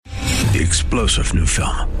The explosive new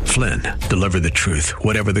film, Flynn, deliver the truth,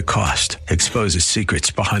 whatever the cost, exposes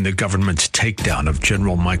secrets behind the government's takedown of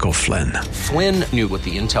General Michael Flynn. Flynn knew what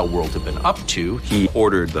the intel world had been up to. He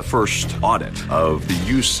ordered the first audit of the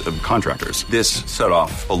use of contractors. This set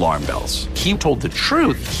off alarm bells. He told the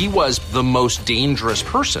truth. He was the most dangerous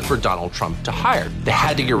person for Donald Trump to hire. They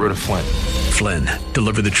had to get rid of Flynn. Flynn,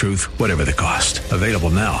 deliver the truth, whatever the cost. Available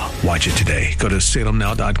now. Watch it today. Go to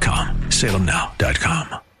salemnow.com.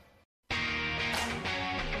 salemnow.com.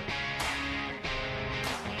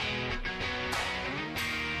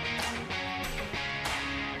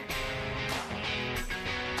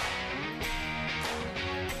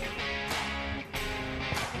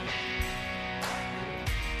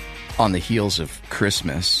 On the heels of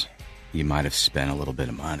Christmas, you might have spent a little bit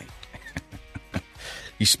of money.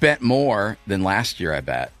 You spent more than last year, I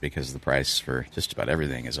bet, because the price for just about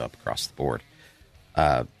everything is up across the board.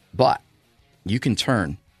 But you can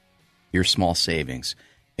turn your small savings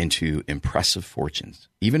into impressive fortunes,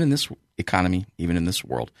 even in this economy, even in this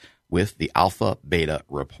world, with the Alpha Beta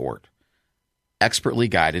Report. Expertly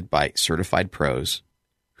guided by certified pros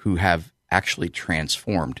who have actually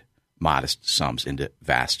transformed modest sums into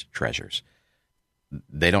vast treasures.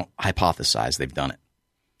 They don't hypothesize, they've done it.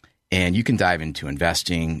 And you can dive into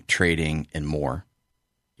investing, trading, and more.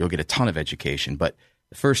 You'll get a ton of education, but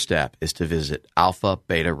the first step is to visit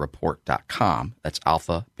alphabetareport.com. That's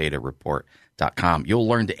alphabetareport.com. You'll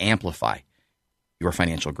learn to amplify your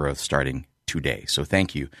financial growth starting today. So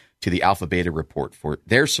thank you to the Alpha Beta Report for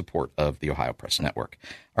their support of the Ohio Press Network.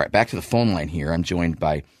 All right, back to the phone line here. I'm joined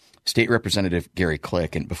by State Representative Gary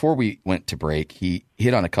Click, and before we went to break, he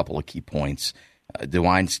hit on a couple of key points.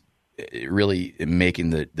 DeWine's really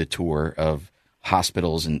making the tour of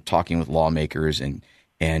hospitals and talking with lawmakers and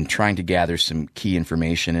trying to gather some key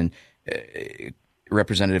information. And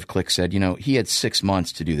Representative Click said, he had 6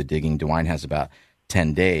 months to do the digging. DeWine has about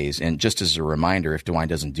 10 days. And just as a reminder, if DeWine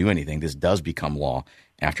doesn't do anything, this does become law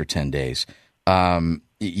after 10 days.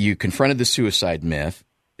 You confronted the suicide myth,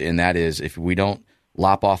 and that is if we don't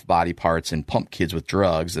lop off body parts and pump kids with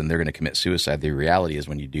drugs, then they're going to commit suicide. The reality is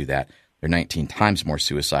when you do that, they're 19 times more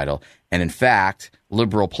suicidal. And in fact,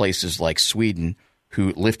 liberal places like Sweden,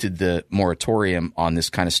 who lifted the moratorium on this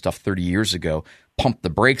kind of stuff 30 years ago, pumped the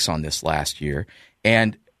brakes on this last year.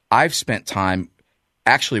 And I've spent time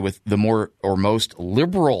actually with the more or most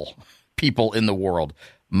liberal people in the world,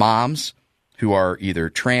 moms who are either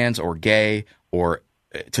trans or gay or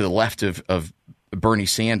to the left of Bernie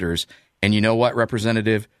Sanders. And you know what,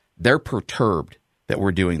 Representative? They're perturbed that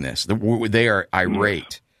we're doing this. They are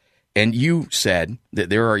irate. And you said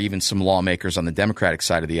that there are even some lawmakers on the Democratic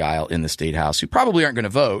side of the aisle in the State House who probably aren't going to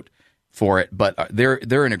vote for it, but they're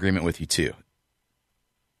in agreement with you too.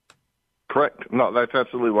 Correct. No, that's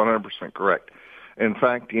absolutely 100% correct. In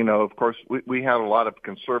fact, of course, we had a lot of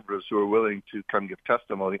conservatives who were willing to come give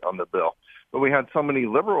testimony on the bill, but we had so many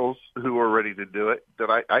liberals who were ready to do it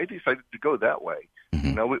that I decided to go that way.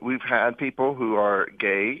 Mm-hmm. We've had people who are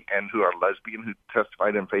gay and who are lesbian who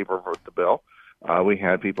testified in favor of the bill. We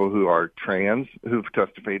had people who are trans who've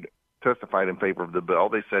testified in favor of the bill.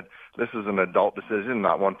 They said this is an adult decision,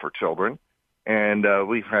 not one for children. And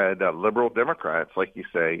we've had liberal Democrats, like you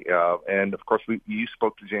say. And, of course, you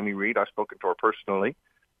spoke to Jamie Reed. I've spoken to her personally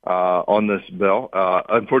on this bill.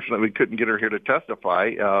 Unfortunately, we couldn't get her here to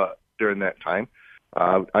testify during that time.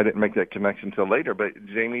 I didn't make that connection until later. But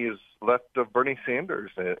Jamie is left of Bernie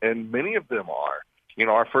Sanders, and many of them are.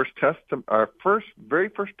 Our very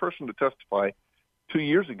first person to testify 2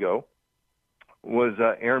 years ago was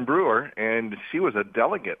Erin Brewer, and she was a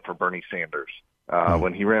delegate for Bernie Sanders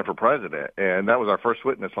when he ran for president, and that was our first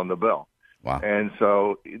witness on the bill. Wow. And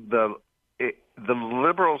so the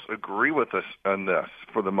liberals agree with us on this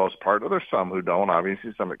for the most part. There's some who don't,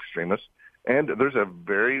 obviously, some extremists, and there's a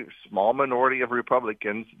very small minority of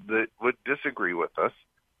Republicans that would disagree with us,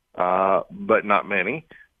 but not many.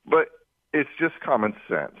 But it's just common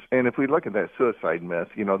sense. And if we look at that suicide myth,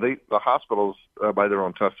 the hospitals, by their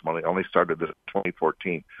own testimony, only started this in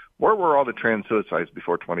 2014. Where were all the trans suicides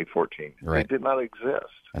before 2014? Right. They did not exist.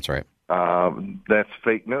 That's right. That's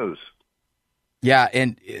fake news. Yeah,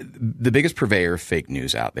 and the biggest purveyor of fake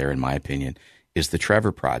news out there, in my opinion, is the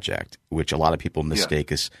Trevor Project, which a lot of people mistake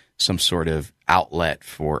as some sort of outlet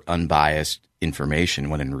for unbiased information,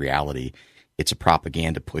 when in reality it's a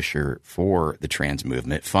propaganda pusher for the trans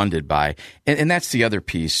movement funded by – and that's the other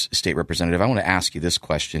piece, State Representative. I want to ask you this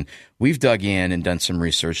question. We've dug in and done some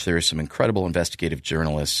research. There are some incredible investigative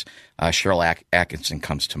journalists, Cheryl Atkinson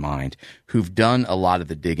comes to mind, who've done a lot of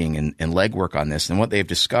the digging and legwork on this. And what they've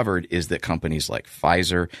discovered is that companies like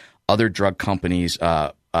Pfizer, other drug companies,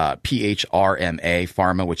 PHRMA,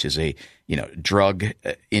 Pharma, which is a drug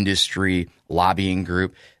industry lobbying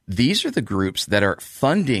group. These are the groups that are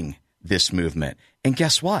funding this movement. And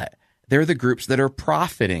guess what? They're the groups that are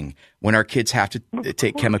profiting when our kids have to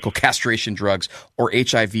take chemical castration drugs or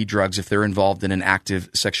HIV drugs if they're involved in an active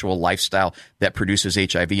sexual lifestyle that produces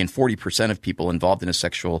HIV. And 40% of people involved in a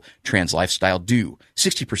sexual trans lifestyle do.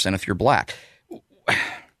 60% if you're black.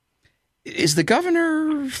 Is the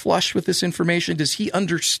governor flush with this information? Does he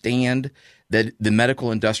understand that the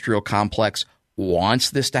medical industrial complex wants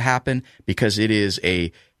this to happen because it is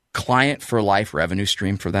a client for life revenue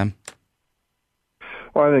stream for them?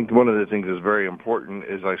 Well, I think one of the things that's very important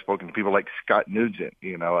is I've spoken to people like Scott Nugent,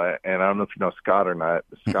 and I don't know if you know Scott or not.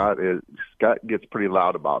 Scott gets pretty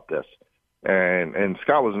loud about this, and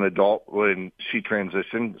Scott was an adult when she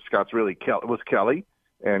transitioned. Scott's really was Kelly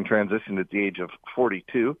and transitioned at the age of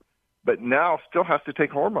 42, but now still has to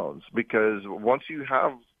take hormones because once you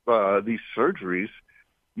have these surgeries,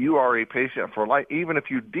 you are a patient for life. Even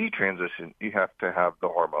if you detransition, you have to have the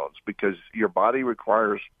hormones because your body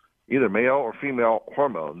requires either male or female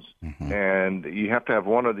hormones, and you have to have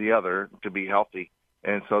one or the other to be healthy.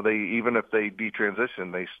 And so even if they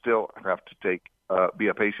detransition, they still have to be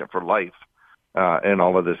a patient for life in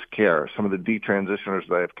all of this care. Some of the detransitioners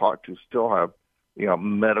that I've talked to still have,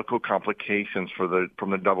 medical complications from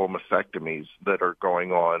the double mastectomies that are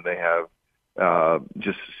going on. They have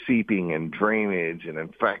just seeping and drainage and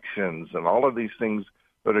infections and all of these things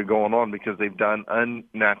that are going on because they've done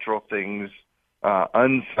unnatural things,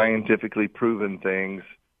 unscientifically proven things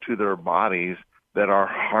to their bodies that are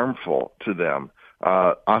harmful to them.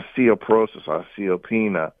 Osteoporosis,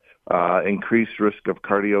 osteopenia, increased risk of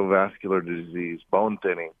cardiovascular disease, bone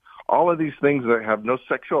thinning. All of these things that have no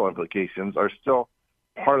sexual implications are still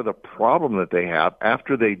part of the problem that they have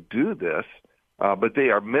after they do this, but they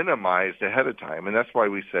are minimized ahead of time. And that's why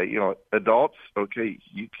we say, adults, okay,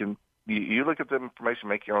 you look at the information,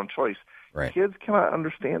 make your own choice. Right. Kids cannot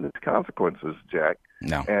understand its consequences, Jack.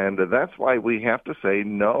 No. And that's why we have to say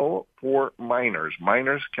no for minors.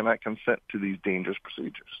 Minors cannot consent to these dangerous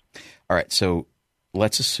procedures. All right, so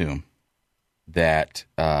let's assume that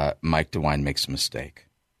Mike DeWine makes a mistake,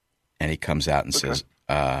 and he comes out and says,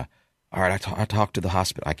 all right, I talked to the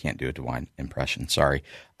hospital. I can't do a DeWine impression, sorry.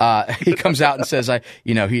 He comes out and says,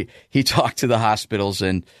 he talked to the hospitals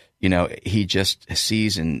and, he just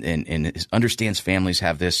sees and understands families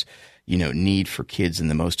have this, need for kids in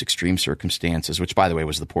the most extreme circumstances, which, by the way,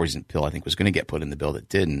 was the poison pill I think was going to get put in the bill that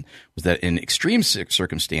didn't, was that in extreme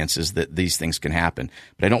circumstances that these things can happen.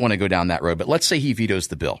 But I don't want to go down that road. But let's say he vetoes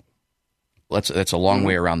the bill. That's a long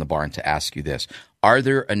way around the barn to ask you this. Are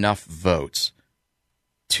there enough votes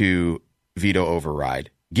to veto override,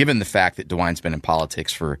 given the fact that DeWine's been in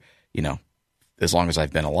politics for, as long as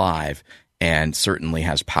I've been alive and certainly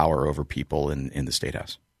has power over people in the State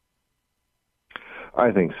House?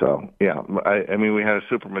 I think so. Yeah. I mean, we had a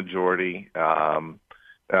supermajority.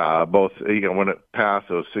 Both, when it passed,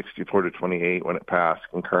 it was 64-28. When it passed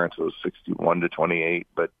concurrence, it was 61-28.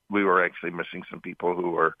 But we were actually missing some people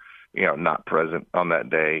who were, not present on that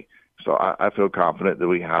day. So I feel confident that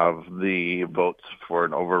we have the votes for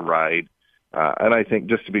an override. And I think,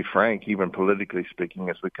 just to be frank, even politically speaking,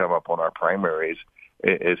 as we come up on our primaries,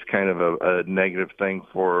 it's kind of a negative thing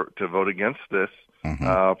to vote against this.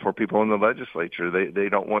 For people in the legislature. They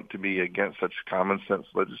don't want to be against such common sense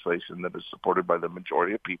legislation that is supported by the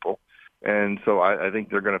majority of people. And so I think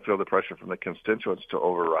they're going to feel the pressure from the constituents to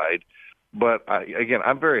override. But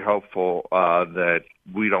I'm very hopeful that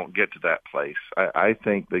we don't get to that place. I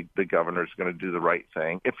think the governor is going to do the right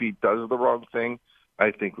thing. If he does the wrong thing,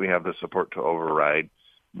 I think we have the support to override.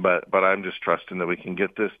 But I'm just trusting that we can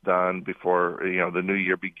get this done before the new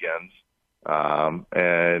year begins,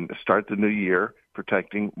 and start the new year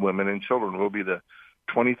protecting women and children. We'll be the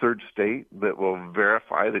 23rd state that will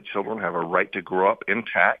verify that children have a right to grow up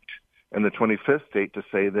intact, and the 25th state to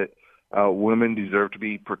say that women deserve to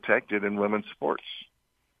be protected in women's sports.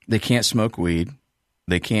 They can't smoke weed.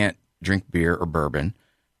 They can't drink beer or bourbon.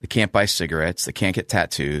 They can't buy cigarettes. They can't get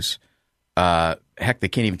tattoos. Heck, they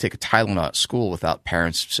can't even take a Tylenol at school without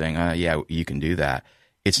parents saying, yeah, you can do that.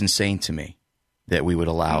 It's insane to me that we would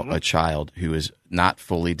allow a child who is not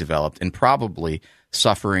fully developed and probably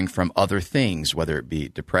suffering from other things, whether it be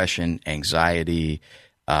depression, anxiety,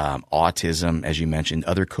 autism, as you mentioned,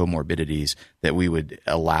 other comorbidities, that we would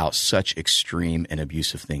allow such extreme and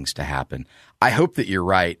abusive things to happen. I hope that you're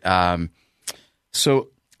right. So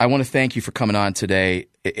I want to thank you for coming on today.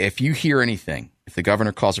 If you hear anything, if the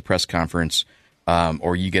governor calls a press conference,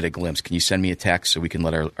 or you get a glimpse, can you send me a text so we can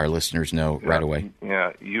let our listeners know right away?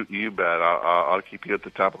 Yeah, you bet. I'll keep you at the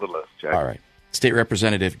top of the list, Jack. All right. State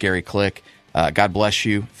Representative Gary Click, God bless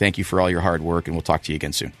you. Thank you for all your hard work, and we'll talk to you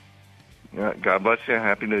again soon. God bless you.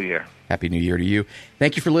 Happy New Year. Happy New Year to you.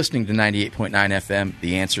 Thank you for listening to 98.9 FM,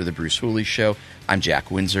 The Answer, The Bruce Hooley Show. I'm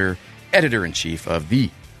Jack Windsor, Editor-in-Chief of the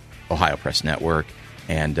Ohio Press Network,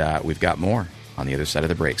 and we've got more on the other side of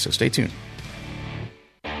the break, so stay tuned.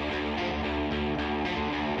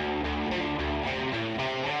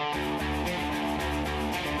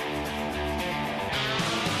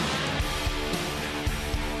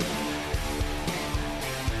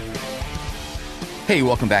 Hey,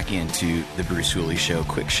 welcome back into the Bruce Hooley Show.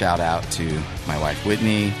 Quick shout out to my wife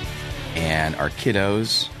Whitney and our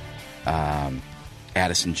kiddos.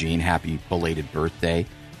 Addison Jean, happy belated birthday.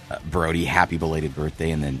 Brody, happy belated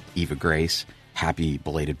birthday. And then Eva Grace, happy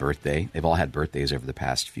belated birthday. They've all had birthdays over the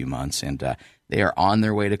past few months, and they are on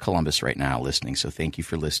their way to Columbus right now listening. So thank you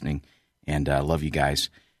for listening, and love you guys.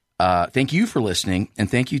 Thank you for listening, and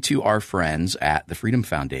thank you to our friends at the Freedom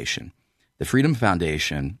Foundation. The Freedom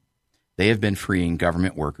Foundation, they have been freeing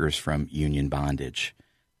government workers from union bondage.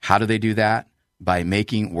 How do they do that? By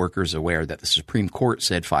making workers aware that the Supreme Court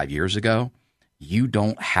said 5 years ago, you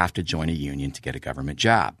don't have to join a union to get a government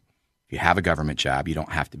job. If you have a government job, you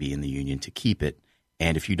don't have to be in the union to keep it.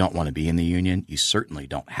 And if you don't want to be in the union, you certainly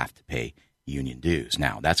don't have to pay union dues.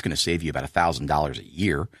 Now, that's going to save you about $1,000 a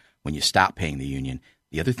year when you stop paying the union.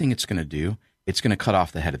 The other thing it's going to do, it's going to cut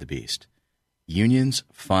off the head of the beast. Unions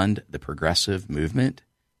fund the progressive movement,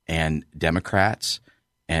 and Democrats,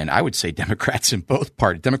 and I would say Democrats in both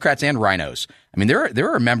parties, Democrats and rhinos. I mean,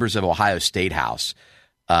 there are members of Ohio State House,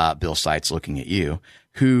 Bill Seitz looking at you,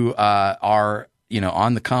 who are,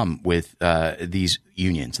 on the come with these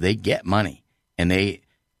unions. They get money, and they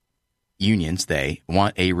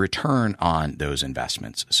want a return on those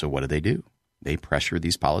investments. So what do? They pressure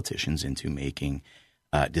these politicians into making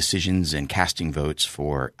decisions and casting votes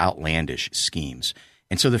for outlandish schemes.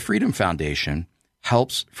 And so the Freedom Foundation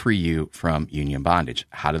helps free you from union bondage.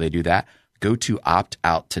 How do they do that? Go to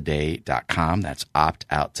optouttoday.com. That's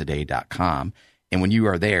optouttoday.com. And when you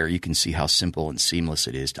are there, you can see how simple and seamless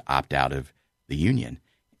it is to opt out of the union,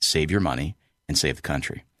 save your money, and save the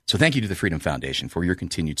country. So thank you to the Freedom Foundation for your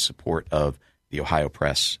continued support of the Ohio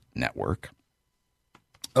Press Network.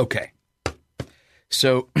 Okay.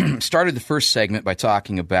 So started the first segment by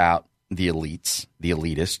talking about the elites, the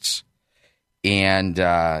elitists, and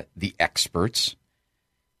the experts.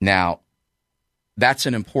 Now, that's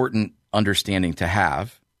an important understanding to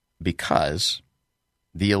have because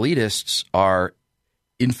the elitists are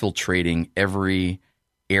infiltrating every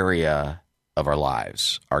area of our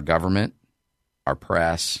lives, our government, our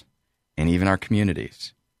press, and even our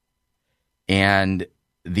communities. And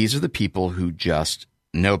these are the people who just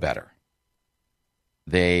know better.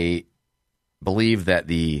 They believe that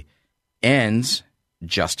the ends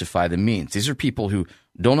justify the means. These are people who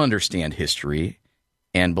don't understand history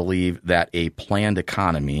and believe that a planned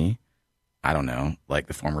economy, I don't know, like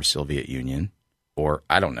the former Soviet Union, or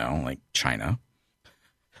I don't know, like China,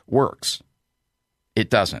 works. It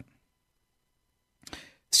doesn't.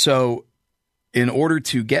 So in order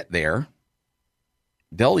to get there,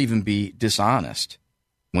 they'll even be dishonest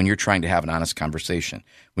when you're trying to have an honest conversation.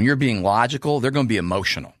 When you're being logical, they're going to be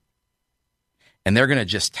emotional. And they're going to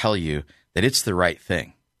just tell you that it's the right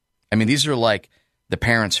thing. I mean, these are like the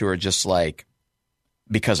parents who are just like,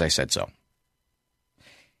 because I said so.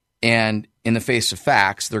 And in the face of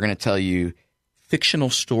facts, they're going to tell you fictional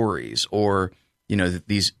stories or,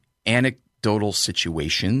 these anecdotal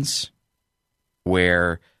situations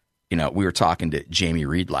where, we were talking to Jamie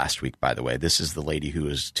Reed last week, by the way. This is the lady who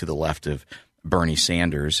is to the left of Bernie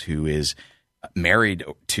Sanders, who is married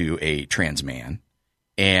to a trans man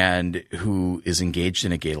and who is engaged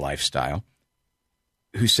in a gay lifestyle,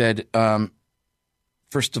 who said,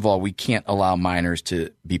 first of all, we can't allow minors to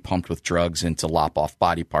be pumped with drugs and to lop off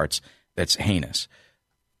body parts. That's heinous.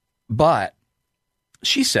 But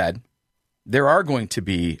she said there are going to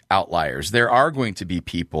be outliers. There are going to be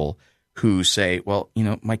people who say, well,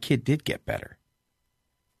 my kid did get better.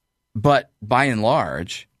 But by and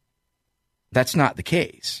large, that's not the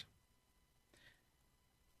case.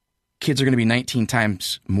 Kids are going to be 19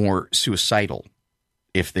 times more suicidal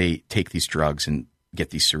if they take these drugs and get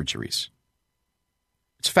these surgeries.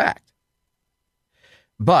 It's a fact.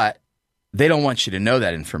 But they don't want you to know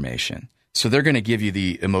that information. So they're going to give you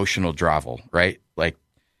the emotional drivel, right? Like,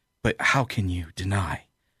 but how can you deny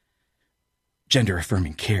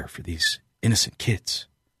gender-affirming care for these innocent kids?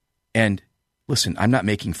 And listen, I'm not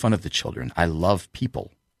making fun of the children. I love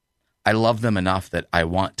people. I love them enough that I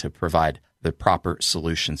want to provide the proper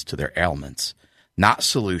solutions to their ailments, not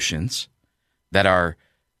solutions that are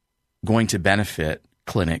going to benefit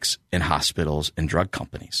clinics and hospitals and drug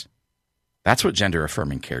companies. That's what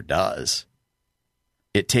gender-affirming care does.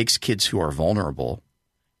 It takes kids who are vulnerable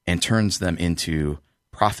and turns them into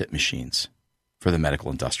profit machines for the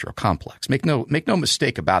medical industrial complex. Make no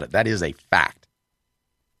mistake about it. That is a fact.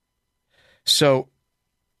 So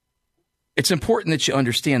it's important that you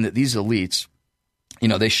understand that these elites,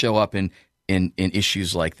 they show up in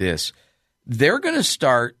issues like this. They're going to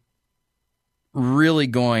start really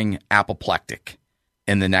going apoplectic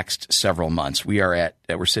in the next several months. We're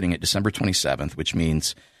sitting at December 27th, which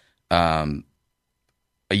means a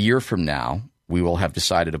year from now, we will have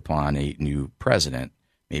decided upon a new president.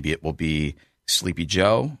 Maybe it will be Sleepy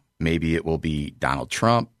Joe. Maybe it will be Donald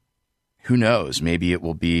Trump. Who knows? Maybe it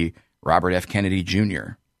will be Robert F. Kennedy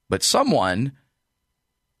Jr. But someone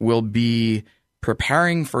will be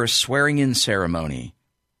preparing for a swearing-in ceremony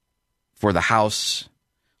for the House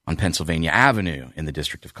on Pennsylvania Avenue in the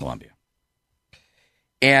District of Columbia.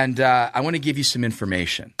 And I want to give you some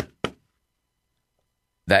information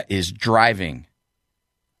that is driving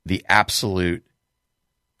the absolute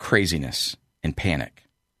craziness and panic.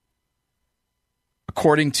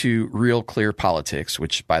 According to Real Clear Politics,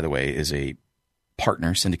 which, by the way, is a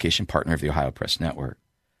syndication partner of the Ohio Press Network,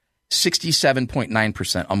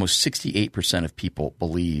 67.9%, almost 68% of people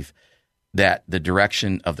believe that the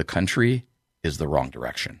direction of the country is the wrong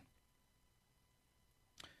direction.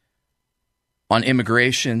 On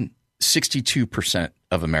immigration, 62%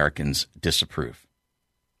 of Americans disapprove.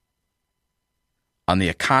 On the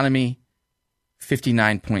economy,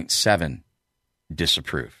 59.7%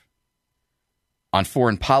 disapprove. On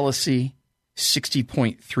foreign policy,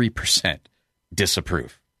 60.3%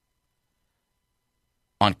 disapprove.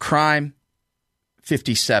 On crime,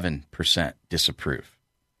 57% disapprove.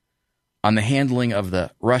 On the handling of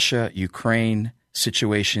the Russia-Ukraine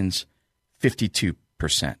situations,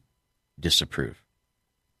 52% disapprove.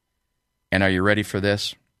 And are you ready for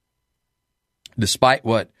this? Despite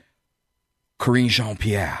what Karine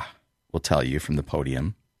Jean-Pierre will tell you from the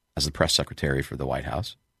podium as the press secretary for the White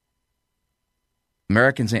House,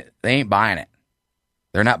 Americans, they ain't buying it.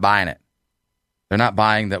 They're not buying it. They're not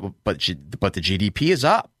buying that, but the GDP is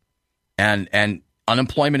up and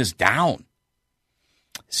unemployment is down.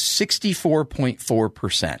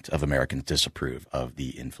 64.4% of Americans disapprove of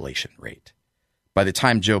the inflation rate. By the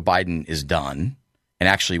time Joe Biden is done, and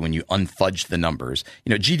actually when you unfudge the numbers,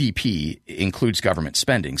 GDP includes government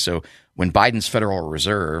spending. So when Biden's Federal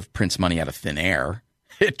Reserve prints money out of thin air,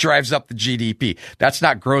 it drives up the GDP. That's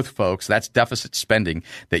not growth, folks. That's deficit spending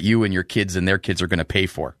that you and your kids and their kids are going to pay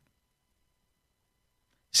for.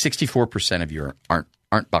 64% of you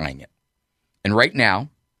aren't buying it. And right now,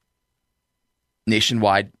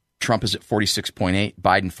 nationwide, Trump is at 46.8,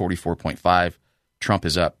 Biden 44.5. Trump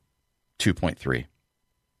is up 2.3.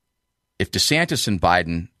 If DeSantis and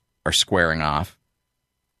Biden are squaring off,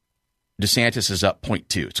 DeSantis is up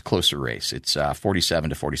 0.2. It's a closer race. It's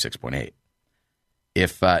 47 to 46.8.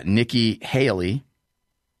 If Nikki Haley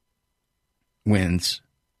wins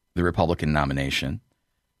the Republican nomination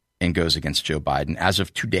and goes against Joe Biden, as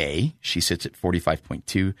of today, she sits at 45.2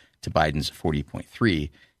 to Biden's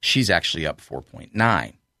 40.3. She's actually up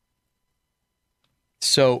 4.9.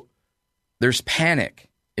 So there's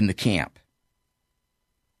panic in the camp.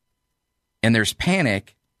 And there's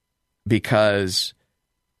panic because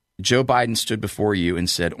Joe Biden stood before you and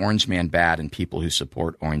said Orange Man bad and people who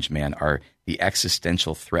support Orange Man are the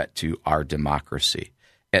existential threat to our democracy.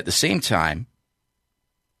 At the same time,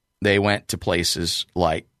 they went to places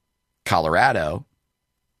like Colorado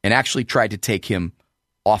and actually tried to take him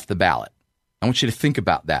off the ballot. I want you to think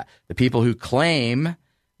about that. The people who claim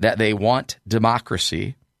that they want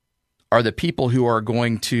democracy are the people who are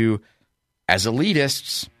going to, as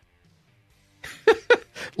elitists,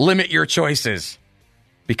 limit your choices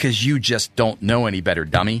because you just don't know any better,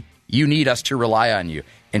 dummy. You need us to rely on you.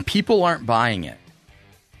 And people aren't buying it.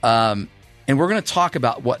 And we're going to talk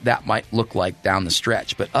about what that might look like down the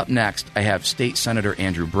stretch. But up next, I have State Senator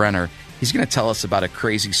Andrew Brenner. He's going to tell us about a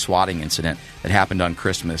crazy swatting incident that happened on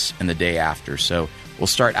Christmas and the day after. So we'll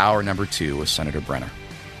start hour number 2 with Senator Brenner.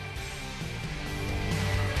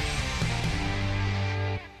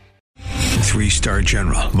 Three-star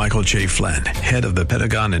General Michael J. Flynn, head of the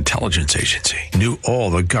Pentagon Intelligence Agency, knew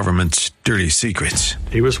all the government's dirty secrets.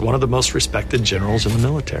 He was one of the most respected generals in the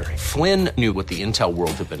military. Flynn knew what the intel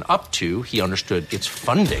world had been up to. He understood its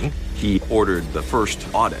funding. He ordered the first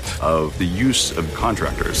audit of the use of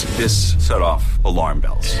contractors. This set off alarm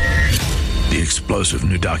bells. The explosive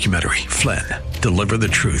new documentary, Flynn, Deliver the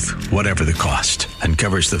Truth, Whatever the Cost,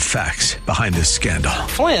 uncovers the facts behind this scandal.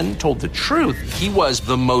 Flynn told the truth. He was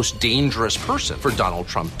the most dangerous person for Donald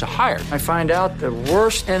Trump to hire. I find out the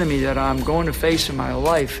worst enemy that I'm going to face in my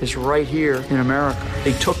life is right here in America.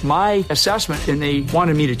 They took my assessment and they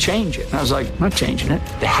wanted me to change it. And I was like, I'm not changing it.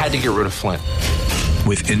 They had to get rid of Flynn.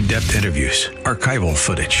 With in-depth interviews, archival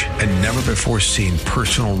footage, and never-before-seen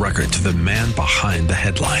personal records of the man behind the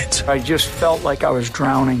headlines. I just felt like I was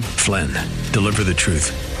drowning. Flynn, Deliver the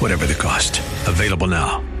Truth, Whatever the Cost. Available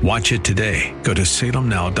now. Watch it today. Go to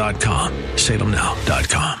salemnow.com.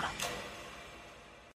 salemnow.com.